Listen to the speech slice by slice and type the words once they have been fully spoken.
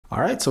All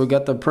right, so we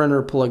got the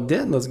printer plugged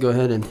in. Let's go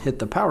ahead and hit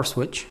the power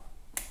switch.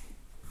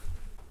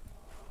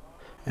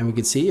 And we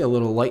can see a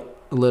little light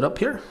lit up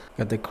here.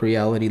 Got the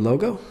Creality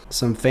logo.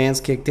 Some fans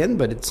kicked in,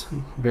 but it's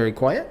very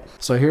quiet.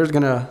 So here's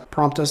gonna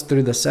prompt us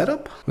through the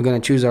setup. We're gonna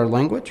choose our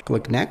language,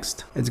 click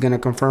next. It's gonna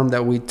confirm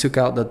that we took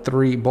out the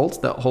 3 bolts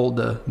that hold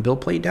the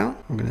build plate down.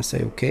 We're gonna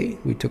say okay,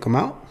 we took them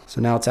out. So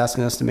now it's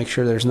asking us to make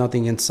sure there's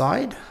nothing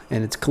inside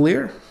and it's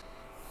clear.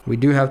 We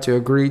do have to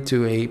agree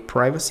to a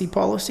privacy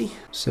policy,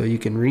 so you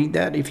can read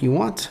that if you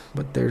want,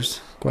 but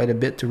there's quite a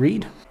bit to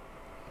read.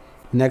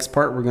 Next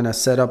part, we're gonna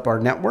set up our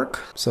network.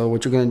 So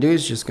what you're gonna do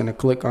is just gonna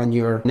click on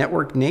your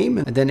network name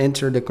and then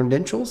enter the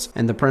credentials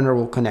and the printer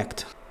will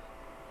connect.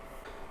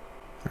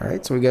 All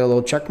right, so we get a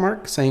little check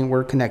mark saying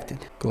we're connected.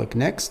 Click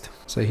next.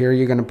 So here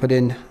you're gonna put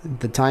in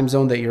the time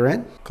zone that you're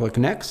in. Click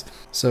next.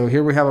 So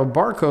here we have a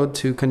barcode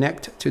to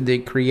connect to the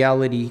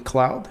Creality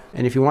cloud.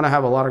 And if you wanna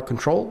have a lot of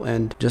control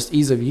and just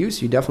ease of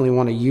use, you definitely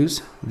wanna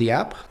use the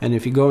app. And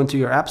if you go into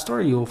your app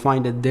store, you'll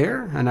find it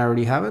there, and I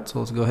already have it. So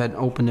let's go ahead and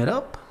open it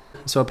up.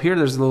 So up here,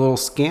 there's a little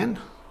scan.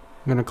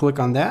 I'm gonna click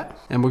on that,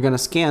 and we're gonna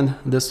scan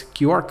this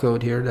QR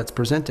code here that's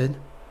presented.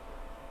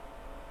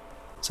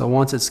 So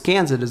once it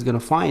scans it, it's gonna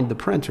find the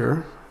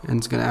printer, and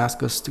it's gonna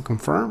ask us to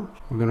confirm.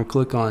 We're gonna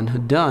click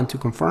on done to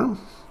confirm,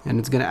 and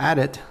it's gonna add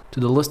it to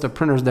the list of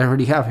printers that I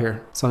already have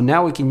here. So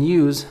now we can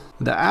use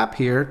the app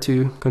here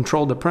to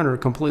control the printer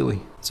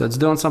completely. So it's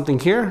doing something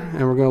here,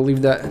 and we're gonna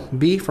leave that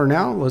be for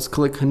now. Let's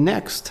click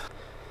next.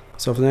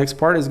 So for the next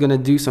part is gonna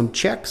do some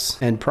checks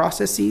and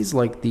processes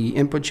like the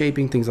input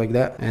shaping, things like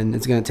that. And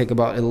it's gonna take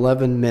about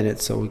 11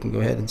 minutes. So we can go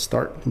ahead and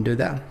start and do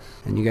that.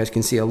 And you guys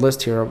can see a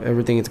list here of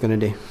everything it's gonna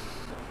do.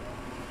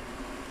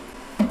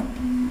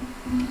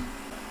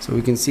 So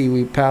we can see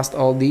we passed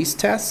all these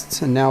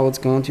tests, and now it's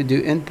going to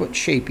do input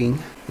shaping.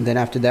 And then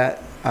after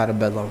that, out of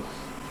bed level.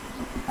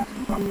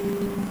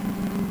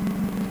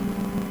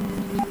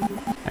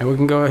 And we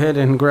can go ahead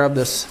and grab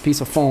this piece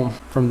of foam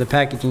from the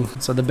packaging.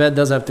 So the bed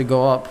does have to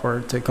go up for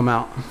it to come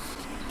out.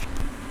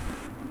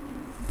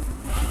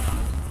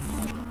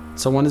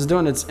 So when it's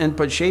doing its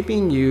input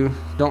shaping, you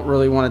don't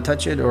really want to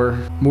touch it or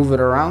move it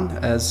around,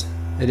 as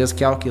it is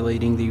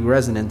calculating the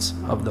resonance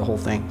of the whole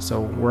thing.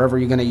 So wherever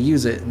you're going to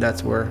use it,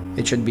 that's where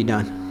it should be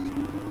done.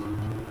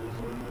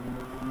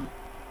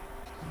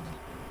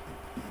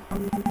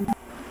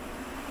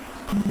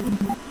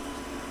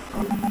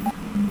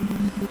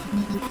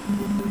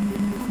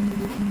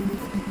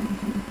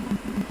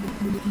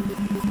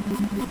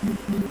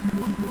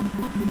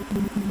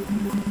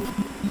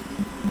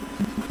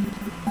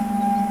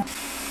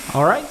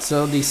 All right,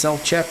 so the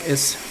self-check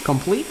is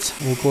complete.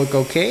 We'll click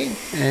OK,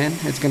 and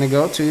it's gonna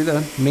go to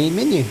the main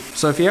menu.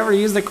 So if you ever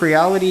use the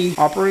Creality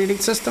operating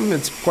system,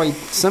 it's quite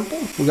simple.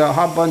 We got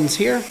hot buttons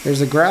here.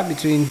 There's a grab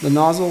between the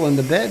nozzle and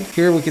the bed.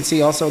 Here we can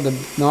see also the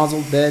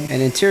nozzle, bed,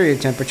 and interior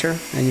temperature.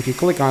 And if you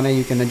click on it,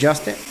 you can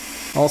adjust it.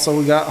 Also,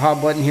 we got a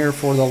hot button here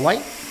for the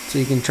light, so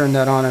you can turn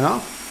that on and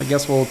off. I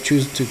guess we'll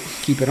choose to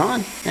keep it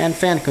on. And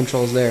fan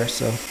controls there,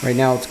 so right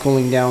now it's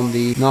cooling down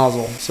the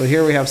nozzle. So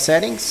here we have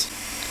settings,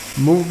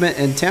 movement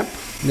and temp,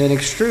 then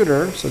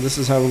extruder. So this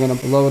is how we're going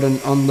to load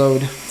and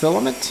unload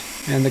filament,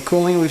 and the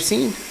cooling we've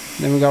seen.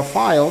 Then we got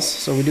files.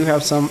 So we do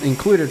have some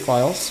included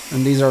files,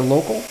 and these are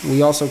local.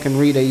 We also can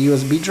read a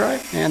USB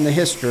drive, and the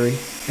history.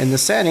 In the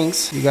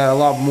settings, you got a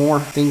lot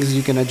more things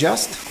you can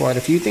adjust. Quite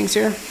a few things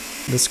here.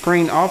 The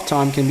screen off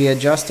time can be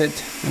adjusted,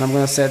 and I'm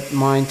going to set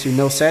mine to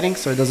no settings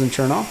so it doesn't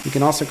turn off. You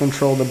can also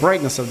control the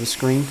brightness of the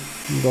screen.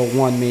 Go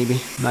 1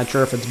 maybe. Not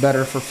sure if it's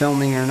better for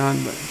filming or not,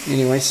 but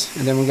anyways.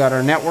 And then we got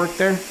our network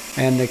there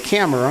and the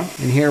camera.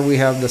 And here we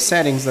have the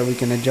settings that we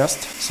can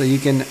adjust. So you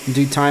can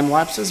do time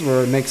lapses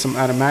where it makes them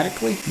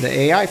automatically. The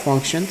AI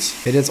functions,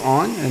 it is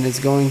on, and it's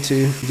going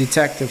to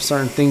detect if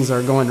certain things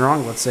are going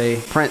wrong. Let's say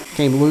print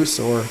came loose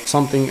or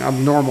something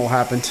abnormal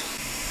happened.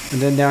 And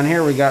then down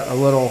here we got a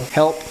little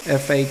help,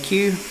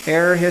 FAQ,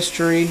 error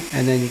history,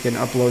 and then you can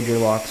upload your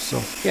logs.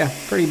 So yeah,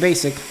 pretty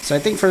basic. So I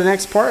think for the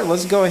next part,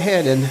 let's go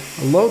ahead and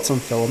load some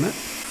filament.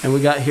 And we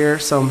got here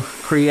some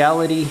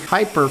Creality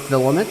Hyper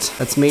filament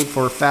that's made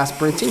for fast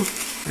printing.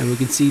 And we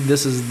can see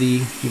this is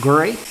the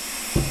gray.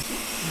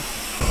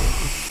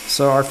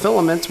 So our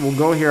filament will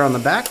go here on the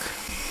back,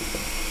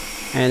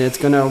 and it's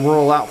gonna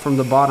roll out from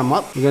the bottom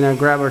up. We're gonna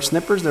grab our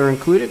snippers, they're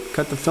included,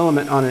 cut the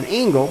filament on an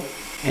angle,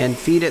 and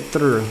feed it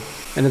through.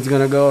 And it's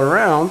gonna go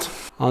around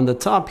on the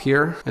top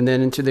here and then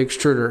into the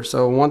extruder.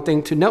 So one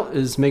thing to note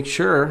is make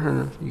sure, I don't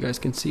know if you guys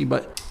can see,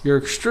 but your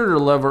extruder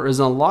lever is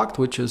unlocked,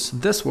 which is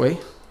this way.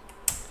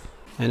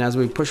 And as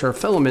we push our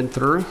filament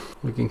through,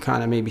 we can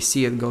kind of maybe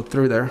see it go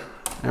through there.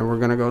 And we're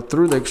gonna go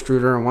through the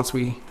extruder, and once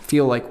we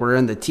feel like we're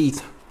in the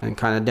teeth and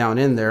kind of down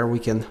in there, we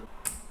can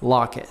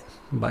lock it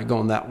by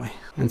going that way.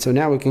 And so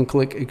now we can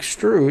click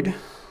extrude,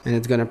 and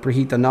it's gonna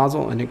preheat the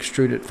nozzle and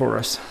extrude it for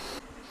us.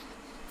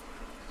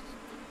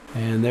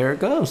 And there it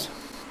goes.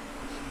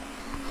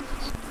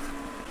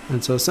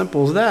 And so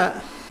simple as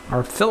that,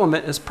 our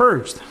filament is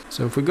purged.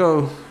 So if we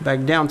go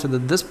back down to the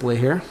display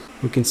here,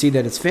 we can see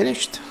that it's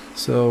finished.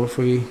 So if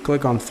we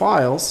click on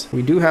files,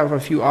 we do have a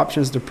few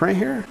options to print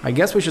here. I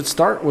guess we should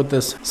start with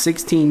this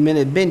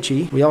 16-minute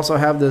benchy. We also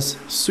have this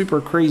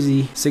super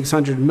crazy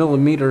 600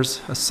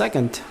 millimeters a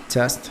second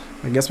test.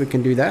 I guess we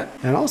can do that.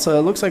 And also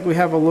it looks like we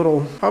have a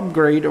little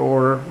upgrade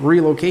or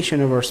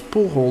relocation of our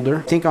spool holder,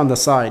 I think on the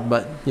side,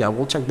 but yeah,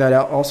 we'll check that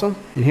out also.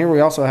 And here we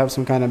also have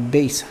some kind of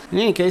base. In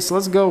any case,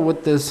 let's go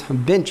with this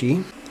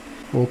benchy.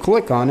 We'll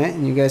click on it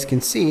and you guys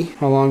can see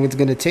how long it's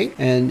going to take,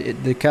 and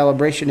the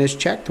calibration is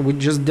checked. We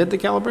just did the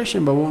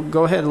calibration, but we'll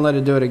go ahead and let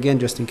it do it again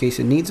just in case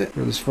it needs it for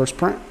this first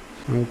print.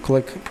 We'll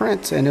click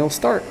print and it'll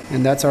start,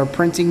 and that's our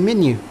printing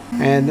menu.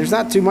 And there's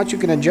not too much you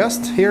can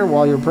adjust here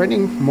while you're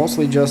printing,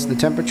 mostly just the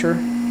temperature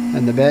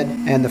and the bed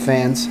and the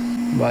fans,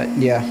 but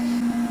yeah.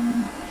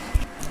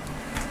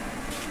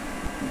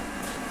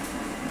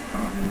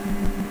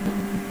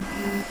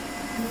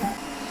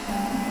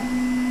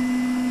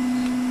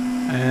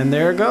 And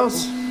there it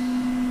goes.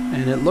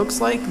 And it looks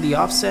like the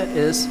offset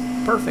is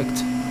perfect,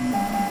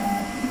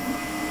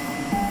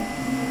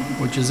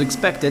 which is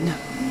expected.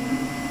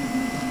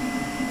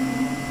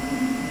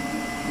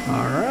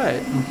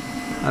 Alright.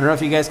 I don't know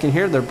if you guys can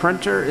hear, the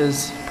printer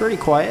is pretty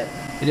quiet.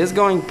 It is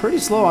going pretty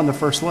slow on the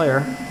first layer.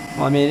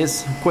 Well, I mean, it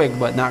is quick,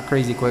 but not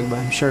crazy quick, but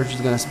I'm sure it's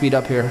going to speed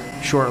up here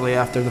shortly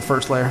after the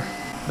first layer.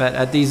 But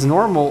at these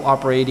normal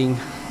operating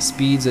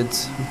speeds,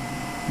 it's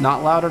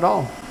not loud at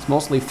all. It's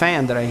mostly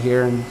fan that I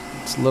hear, and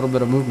it's a little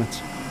bit of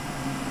movement.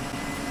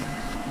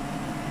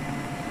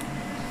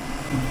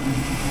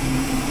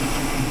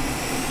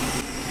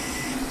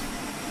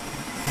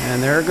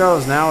 And there it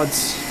goes. Now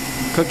it's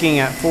cooking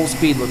at full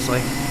speed, looks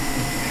like.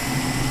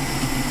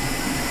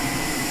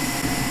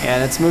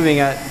 And it's moving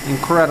at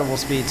incredible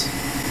speeds.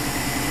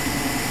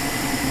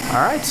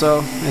 Alright,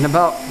 so in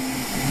about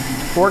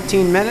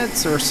 14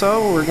 minutes or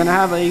so, we're going to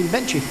have a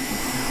benchy.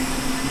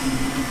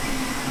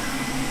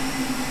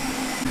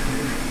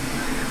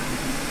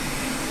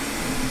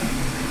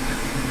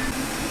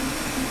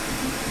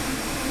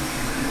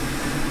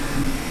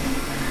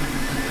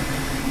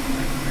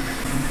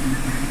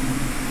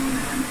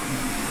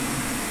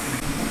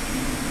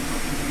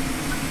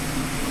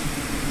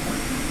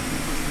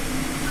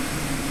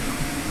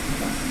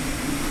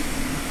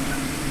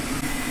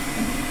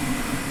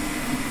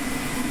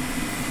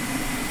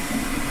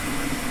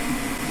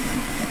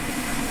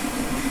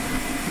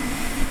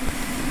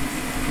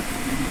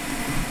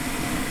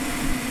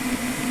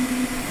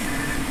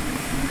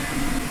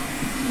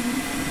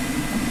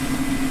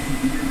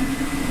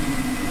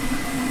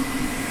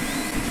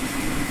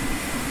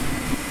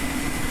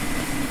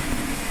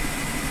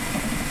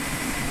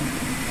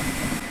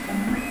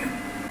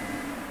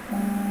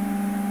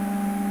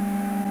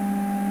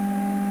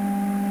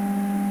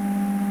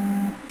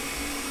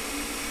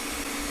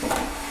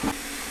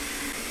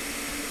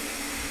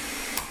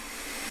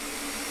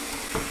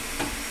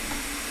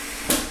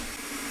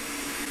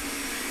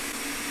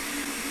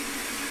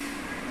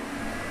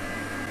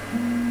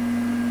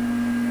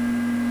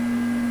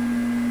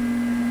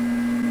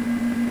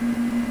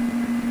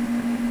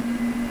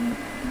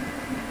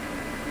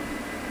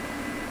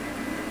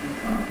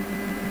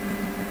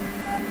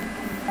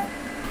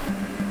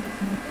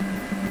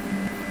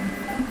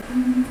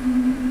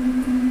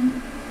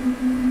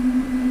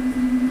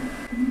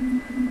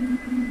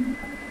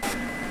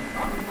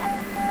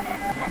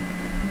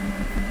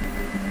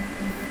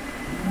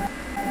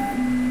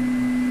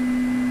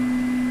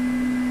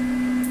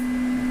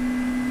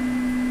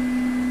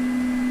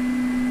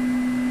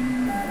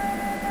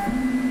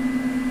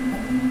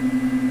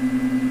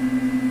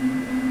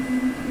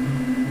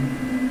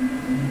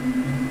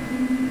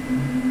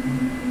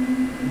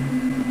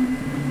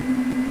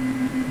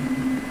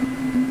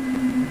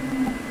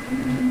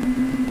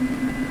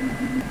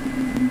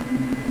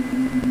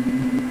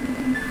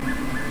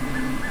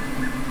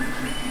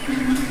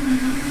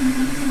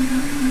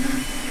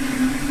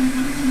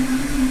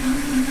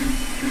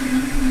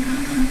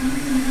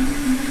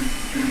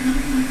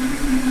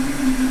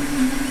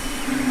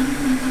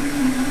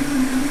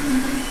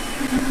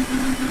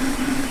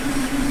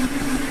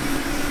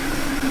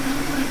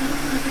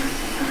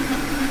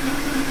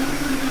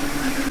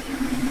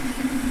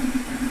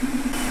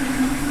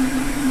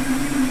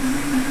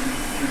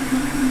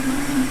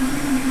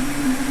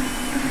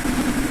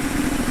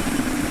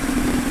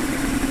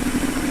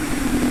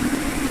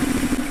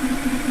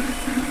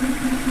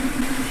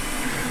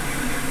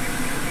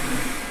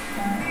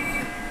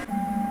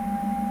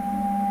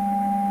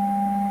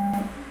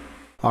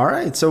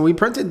 Alright, so we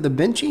printed the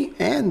benchy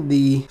and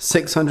the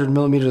 600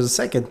 millimeters a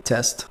second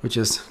test, which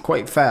is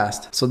quite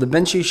fast. So the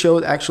benchy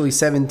showed actually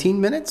 17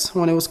 minutes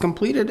when it was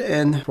completed,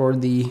 and for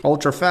the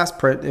ultra fast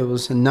print it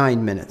was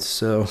 9 minutes.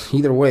 So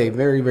either way,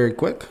 very, very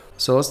quick.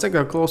 So let's take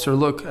a closer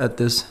look at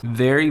this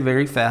very,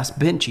 very fast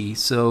benchy.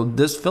 So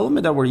this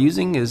filament that we're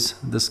using is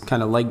this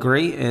kind of light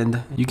gray,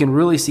 and you can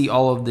really see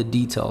all of the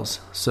details.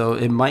 So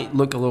it might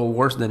look a little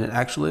worse than it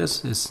actually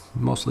is. It's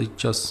mostly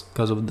just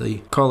because of the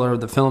color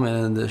of the filament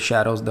and the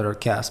shadows that are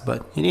cast.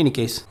 But in any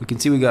case, we can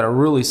see we got a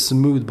really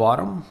smooth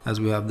bottom as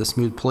we have the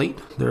smooth plate.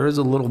 There is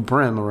a little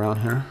brim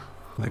around here,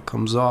 that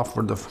comes off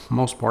for the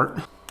most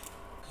part.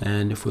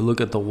 And if we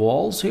look at the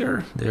walls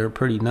here, they're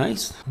pretty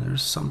nice.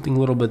 There's something a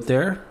little bit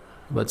there.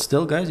 But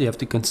still, guys, you have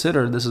to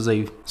consider this is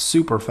a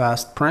super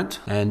fast print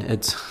and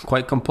it's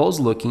quite composed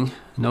looking.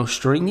 No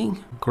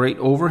stringing, great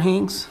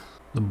overhangs.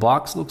 The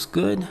box looks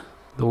good.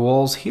 The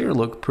walls here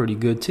look pretty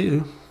good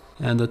too.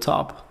 And the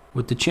top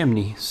with the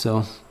chimney.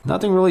 So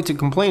nothing really to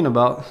complain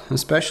about,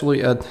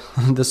 especially at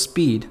the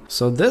speed.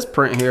 So this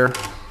print here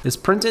is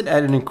printed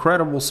at an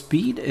incredible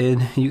speed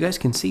and you guys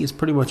can see it's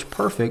pretty much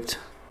perfect.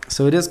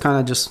 So it is kind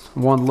of just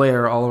one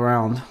layer all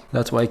around.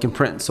 That's why it can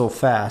print so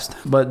fast.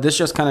 But this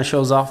just kind of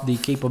shows off the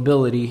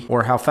capability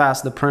or how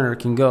fast the printer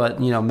can go at,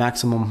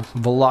 maximum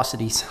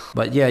velocities.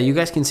 But yeah, you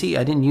guys can see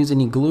I didn't use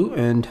any glue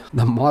and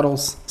the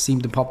models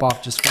seem to pop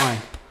off just fine.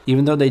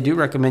 Even though they do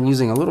recommend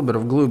using a little bit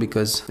of glue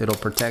because it'll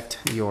protect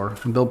your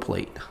build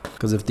plate.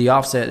 Because if the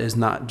offset is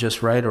not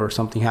just right or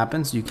something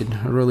happens, you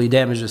can really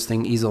damage this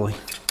thing easily.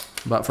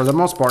 But for the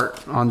most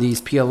part, on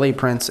these PLA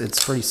prints,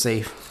 it's pretty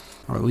safe.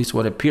 Or at least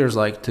what it appears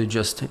like, to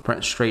just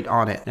print straight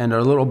on it. And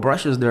our little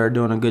brushes there are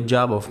doing a good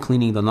job of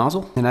cleaning the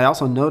nozzle. And I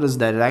also noticed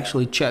that it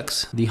actually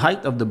checks the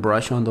height of the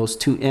brush on those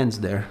two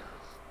ends there.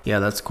 Yeah,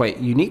 that's quite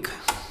unique.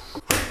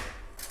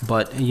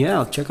 But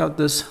yeah, check out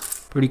this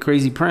pretty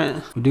crazy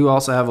print. We do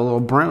also have a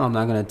little brim. I'm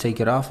not going to take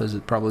it off as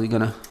it's probably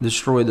going to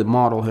destroy the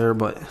model here.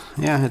 But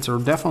yeah, it's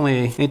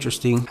definitely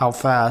interesting how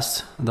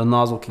fast the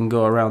nozzle can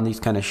go around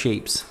these kind of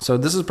shapes. So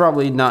this is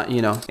probably not,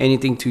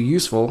 anything too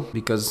useful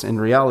because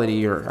in reality,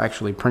 you're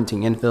actually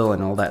printing infill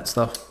and all that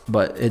stuff.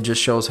 But it just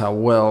shows how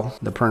well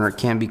the printer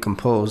can be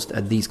composed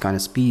at these kind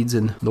of speeds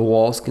and the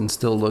walls can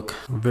still look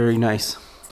very nice.